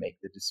gets to make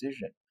the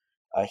decision.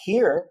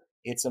 Here,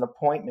 it's an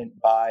appointment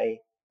by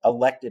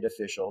elected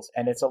officials,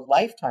 and it's a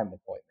lifetime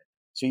appointment.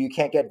 So you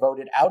can't get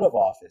voted out of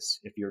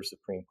office if you're a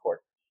Supreme Court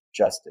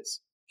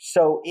justice.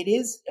 So it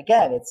is,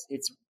 again,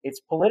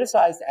 it's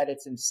politicized at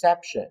its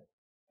inception.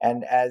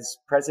 And as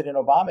President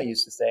Obama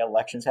used to say,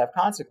 elections have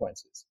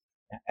consequences.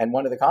 And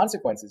one of the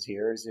consequences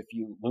here is if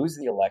you lose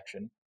the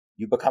election,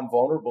 you become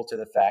vulnerable to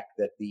the fact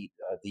that the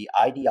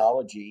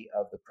ideology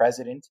of the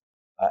president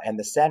and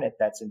the Senate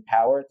that's in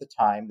power at the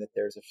time that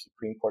there's a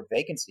Supreme Court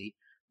vacancy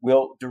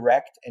will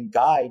direct and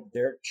guide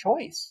their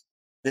choice.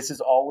 This has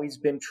always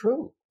been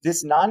true.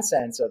 This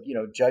nonsense of,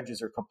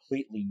 judges are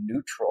completely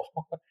neutral.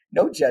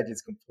 No judge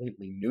is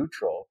completely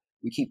neutral.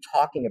 We keep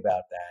talking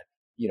about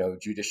that,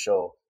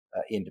 judicial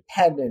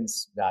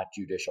independence, not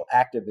judicial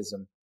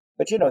activism.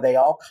 But, they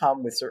all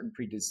come with certain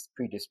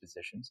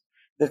predispositions.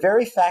 The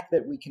very fact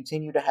that we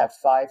continue to have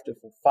 5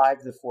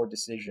 to 4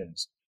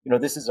 decisions,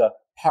 this is a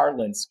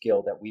parlance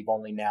skill that we've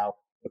only now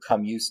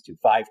become used to,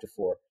 5 to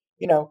 4.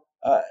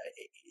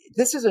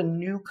 This is a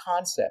new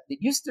concept. It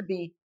used to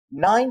be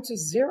 9 to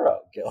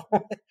 0, Gil.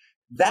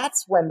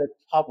 That's when the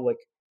public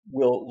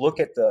will look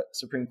at the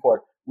Supreme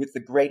Court with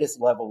the greatest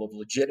level of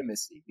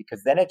legitimacy,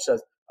 because then it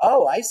says,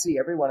 oh, I see,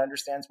 everyone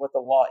understands what the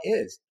law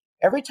is.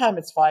 Every time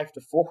it's 5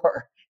 to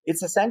 4,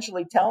 it's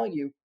essentially telling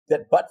you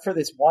that but for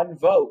this one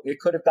vote, it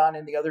could have gone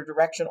in the other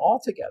direction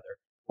altogether.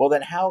 Well,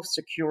 then how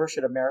secure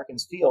should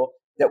Americans feel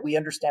that we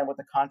understand what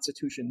the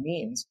Constitution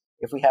means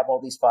if we have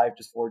all these 5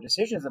 to 4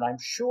 decisions? And I'm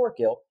sure,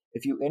 Gil,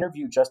 if you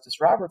interview Justice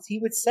Roberts, he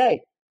would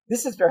say,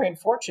 this is very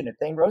unfortunate.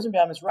 Thane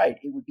Rosenbaum is right.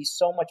 It would be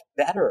so much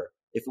better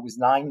if it was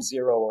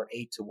 9-0 or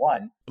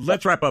 8-1.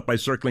 Let's wrap up by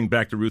circling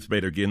back to Ruth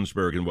Bader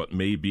Ginsburg and what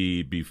may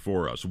be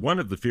before us. One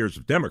of the fears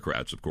of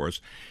Democrats, of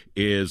course,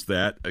 is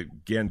that,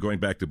 again, going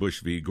back to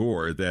Bush v.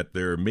 Gore, that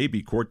there may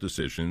be court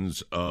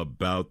decisions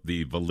about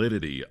the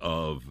validity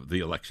of the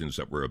elections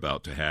that we're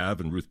about to have,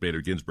 and Ruth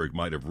Bader Ginsburg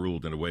might have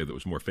ruled in a way that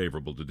was more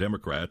favorable to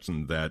Democrats,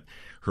 and that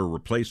her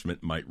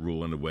replacement might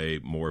rule in a way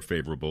more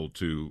favorable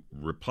to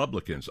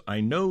Republicans.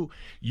 I know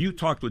you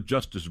talked with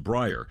Justice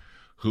Breyer,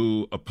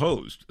 who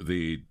opposed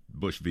the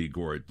Bush v.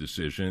 Gore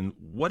decision.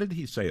 What did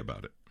he say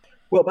about it?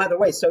 Well, by the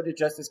way, so did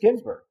Justice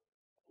Ginsburg.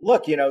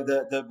 Look,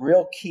 the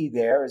real key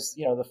there is,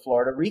 the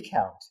Florida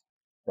recount,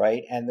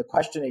 right? And the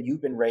question that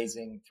you've been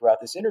raising throughout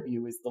this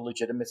interview is the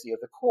legitimacy of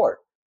the court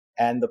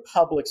and the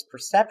public's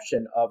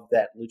perception of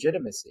that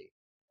legitimacy.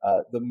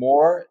 The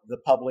more the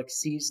public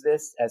sees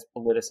this as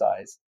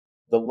politicized,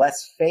 the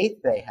less faith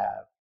they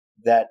have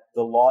that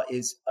the law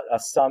is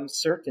some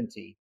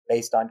certainty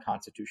based on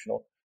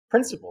constitutional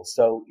principles.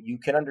 So you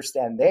can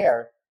understand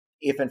there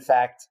if, in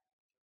fact,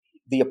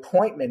 the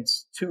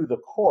appointments to the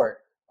court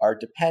are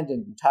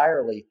dependent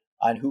entirely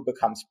on who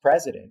becomes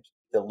president,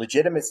 the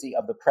legitimacy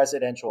of the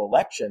presidential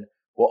election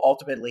will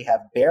ultimately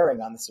have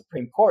bearing on the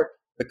Supreme Court,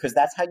 because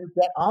that's how you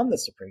get on the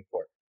Supreme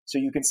Court. So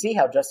you can see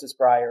how Justice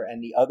Breyer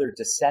and the other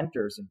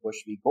dissenters in Bush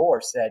v.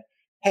 Gore said,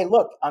 hey,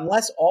 look,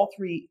 unless all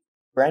 3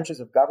 branches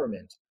of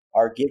government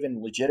are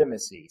given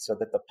legitimacy so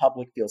that the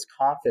public feels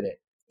confident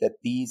that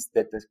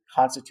the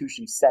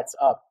Constitution sets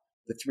up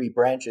the 3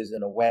 branches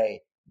in a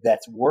way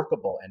that's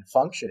workable and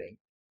functioning,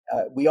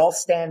 we all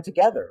stand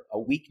together. A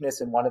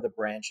weakness in one of the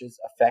branches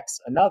affects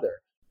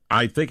another.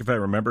 I think if I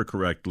remember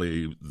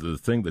correctly, the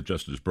thing that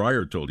Justice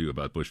Breyer told you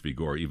about Bush v.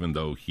 Gore, even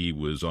though he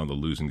was on the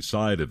losing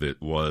side of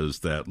it,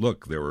 was that,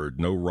 look, there were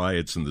no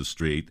riots in the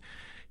street.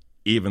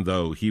 Even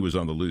though he was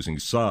on the losing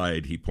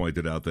side, he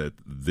pointed out that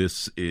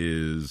this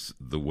is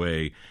the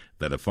way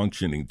that a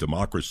functioning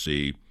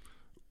democracy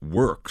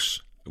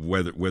works,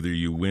 whether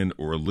you win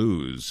or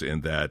lose,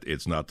 in that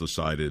it's not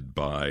decided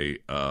by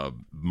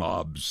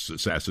mobs,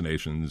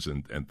 assassinations,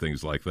 and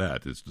things like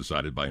that. It's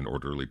decided by an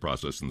orderly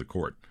process in the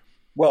court.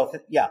 Well,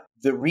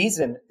 the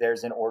reason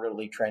there's an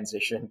orderly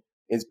transition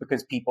is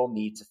because people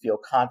need to feel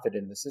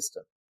confident in the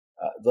system.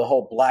 The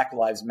whole Black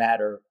Lives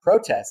Matter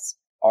protests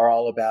are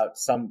all about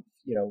some,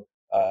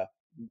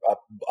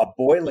 a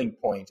boiling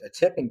point, a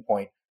tipping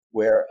point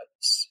where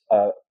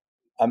a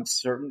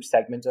certain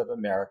segment of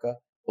America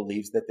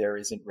believes that there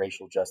isn't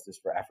racial justice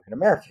for African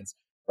Americans,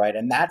 right?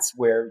 And that's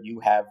where you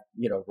have,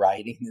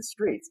 rioting in the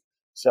streets.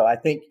 So I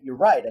think you're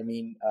right. I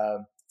mean,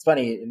 it's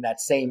funny, in that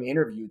same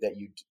interview that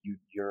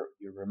you're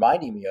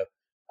reminding me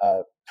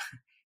of,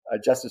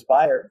 Justice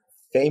Breyer,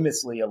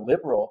 famously a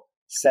liberal,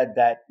 said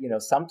that,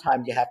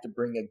 sometimes you have to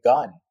bring a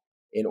gun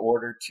in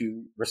order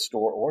to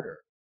restore order,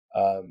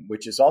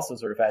 which is also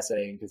sort of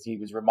fascinating, because he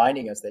was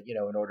reminding us that,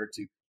 in order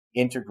to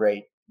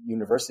integrate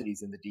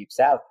universities in the Deep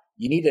South,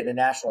 you needed a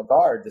National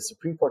Guard. The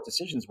Supreme Court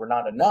decisions were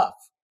not enough.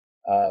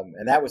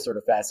 And that was sort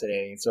of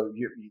fascinating. So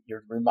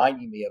you're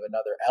reminding me of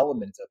another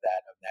element of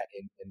that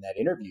in that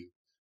interview,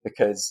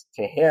 because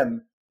to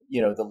him,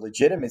 the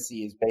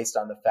legitimacy is based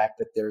on the fact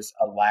that there's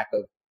a lack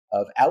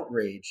of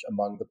outrage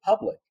among the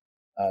public,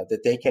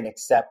 that they can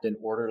accept an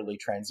orderly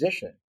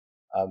transition.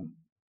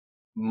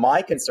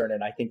 My concern,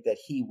 and I think that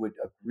he would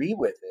agree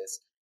with this,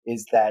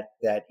 is that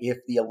if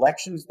the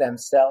elections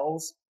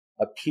themselves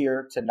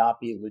appear to not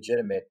be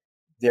legitimate,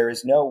 there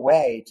is no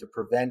way to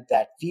prevent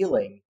that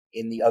feeling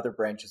in the other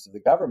branches of the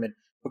government,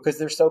 because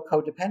they're so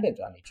codependent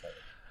on each other.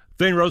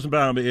 Thane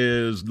Rosenbaum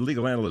is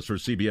legal analyst for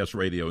CBS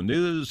Radio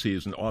News.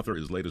 He's an author.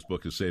 His latest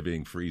book is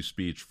Saving Free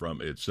Speech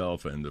from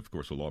Itself, and, of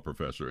course, a law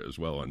professor as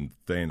well. And,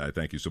 Thane, I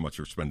thank you so much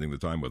for spending the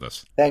time with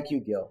us. Thank you,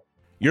 Gil.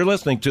 You're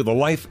listening to The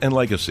Life and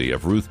Legacy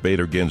of Ruth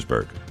Bader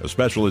Ginsburg, a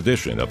special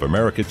edition of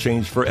America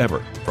Changed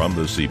Forever from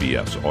the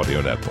CBS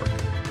Audio Network.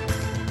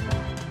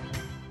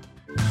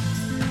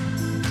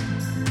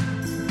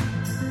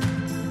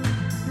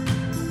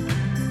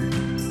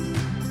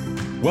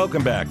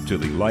 Welcome back to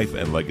The Life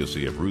and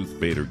Legacy of Ruth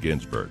Bader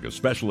Ginsburg, a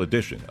special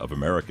edition of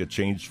America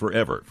Changed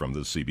Forever from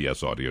the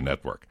CBS Audio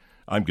Network.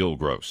 I'm Gil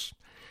Gross.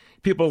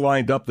 People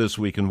lined up this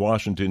week in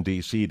Washington,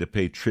 D.C. to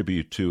pay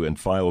tribute to and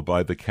file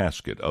by the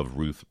casket of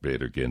Ruth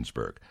Bader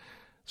Ginsburg.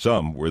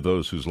 Some were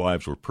those whose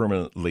lives were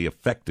permanently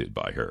affected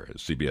by her,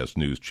 as CBS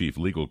News chief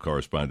legal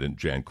correspondent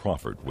Jan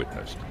Crawford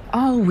witnessed.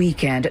 All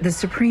weekend, the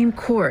Supreme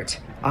Court,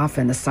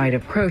 often the site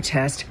of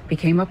protest,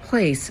 became a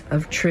place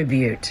of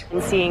tribute.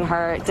 And seeing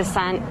her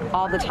dissent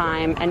all the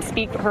time and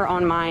speak her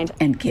own mind.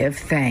 And give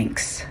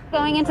thanks.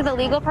 Going into the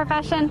legal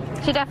profession,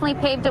 she definitely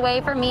paved the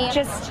way for me.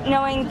 Just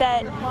knowing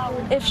that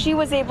if she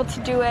was able to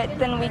do it,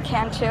 then we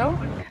can too.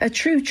 A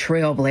true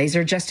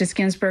trailblazer, Justice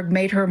Ginsburg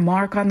made her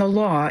mark on the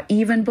law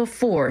even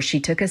before she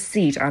took a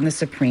seat on the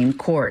Supreme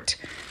Court.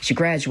 She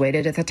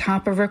graduated at the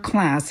top of her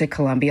class at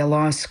Columbia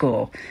Law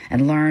School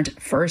and learned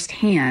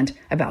firsthand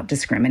about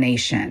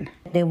discrimination.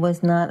 There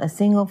was not a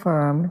single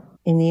firm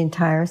in the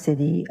entire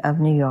city of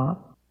New York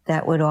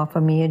that would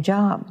offer me a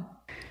job.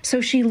 So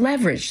she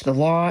leveraged the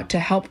law to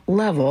help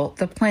level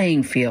the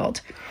playing field.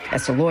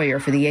 As a lawyer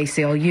for the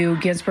ACLU,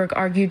 Ginsburg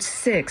argued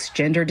 6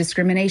 gender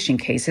discrimination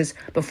cases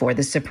before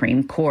the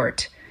Supreme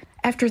Court.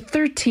 After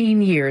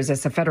 13 years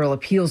as a federal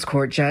appeals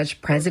court judge,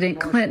 President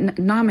Clinton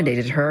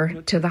nominated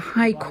her to the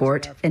High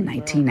Court in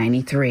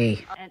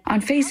 1993.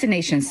 On Face the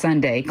Nation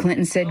Sunday,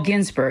 Clinton said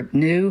Ginsburg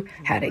knew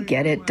how to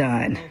get it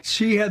done.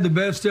 She had the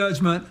best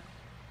judgment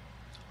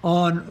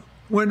on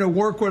when to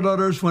work with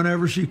others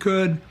whenever she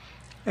could,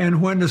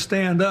 and when to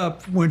stand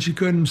up when she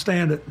couldn't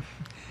stand it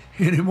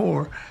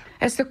anymore.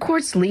 As the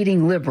court's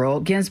leading liberal,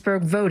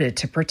 Ginsburg voted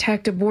to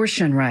protect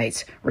abortion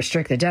rights,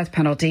 restrict the death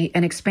penalty,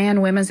 and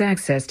expand women's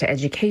access to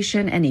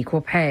education and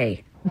equal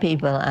pay.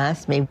 People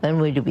ask me,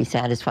 when would you be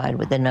satisfied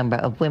with the number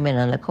of women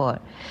on the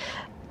court?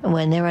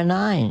 When there are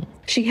 9.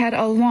 She had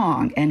a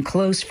long and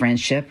close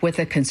friendship with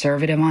a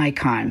conservative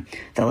icon,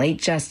 the late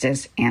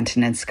Justice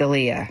Antonin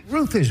Scalia.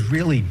 Ruth is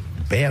really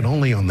bad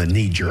only on the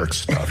knee-jerk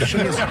stuff.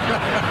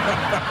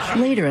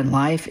 Later in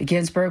life,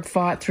 Ginsburg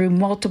fought through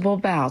multiple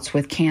bouts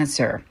with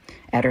cancer.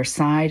 At her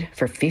side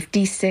for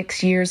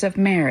 56 years of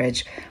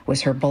marriage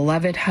was her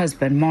beloved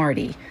husband,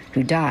 Marty,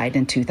 who died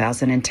in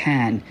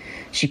 2010.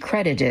 She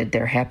credited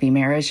their happy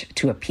marriage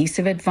to a piece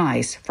of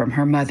advice from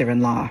her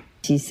mother-in-law.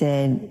 She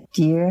said,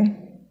 "Dear,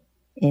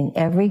 in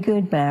every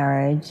good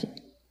marriage,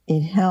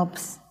 it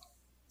helps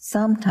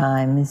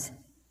sometimes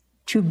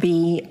to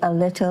be a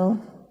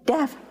little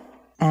deaf."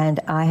 And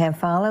I have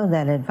followed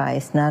that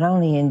advice, not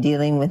only in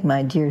dealing with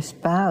my dear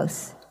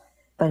spouse,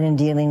 but in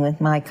dealing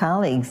with my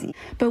colleagues.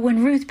 But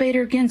when Ruth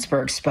Bader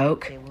Ginsburg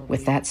spoke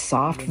with that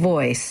soft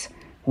voice,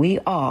 we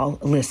all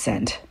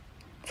listened.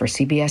 For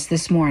CBS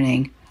This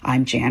Morning,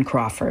 I'm Jan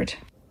Crawford.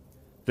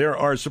 There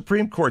are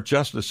Supreme Court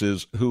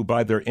justices who,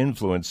 by their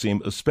influence,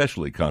 seem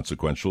especially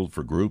consequential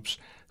for groups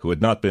who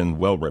had not been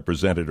well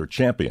represented or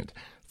championed.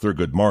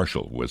 Thurgood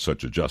Marshall was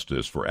such a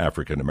justice for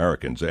African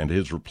Americans, and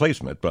his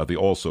replacement by the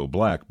also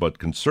black but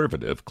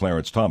conservative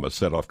Clarence Thomas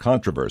set off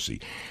controversy.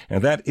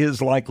 And that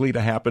is likely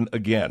to happen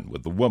again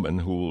with the woman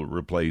who will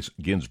replace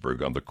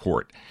Ginsburg on the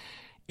court.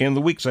 In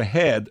the weeks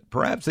ahead,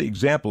 perhaps the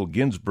example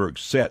Ginsburg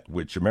set,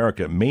 which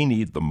America may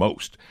need the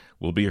most,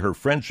 will be her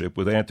friendship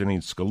with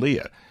Antonin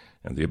Scalia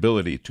and the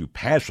ability to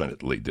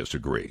passionately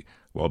disagree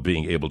while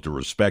being able to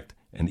respect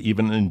and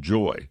even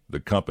enjoy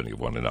the company of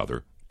one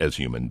another as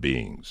human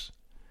beings.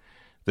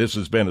 This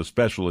has been a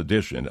special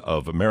edition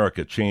of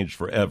America Changed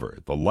Forever,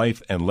 the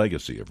life and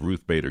legacy of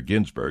Ruth Bader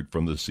Ginsburg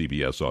from the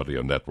CBS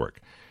Audio Network.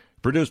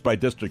 Produced by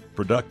District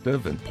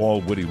Productive and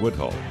Paul Woody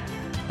Woodhull.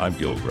 I'm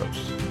Gil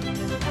Gross.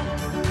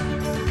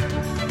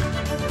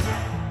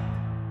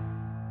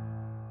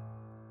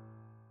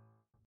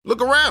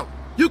 Look around.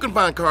 You can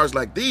find cars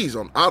like these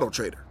on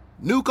AutoTrader.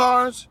 New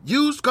cars,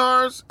 used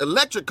cars,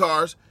 electric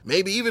cars,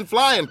 maybe even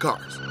flying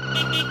cars.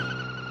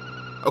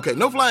 Okay,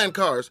 no flying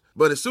cars,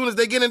 but as soon as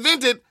they get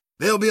invented,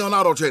 they'll be on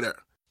AutoTrader.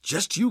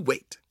 Just you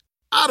wait.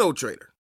 AutoTrader.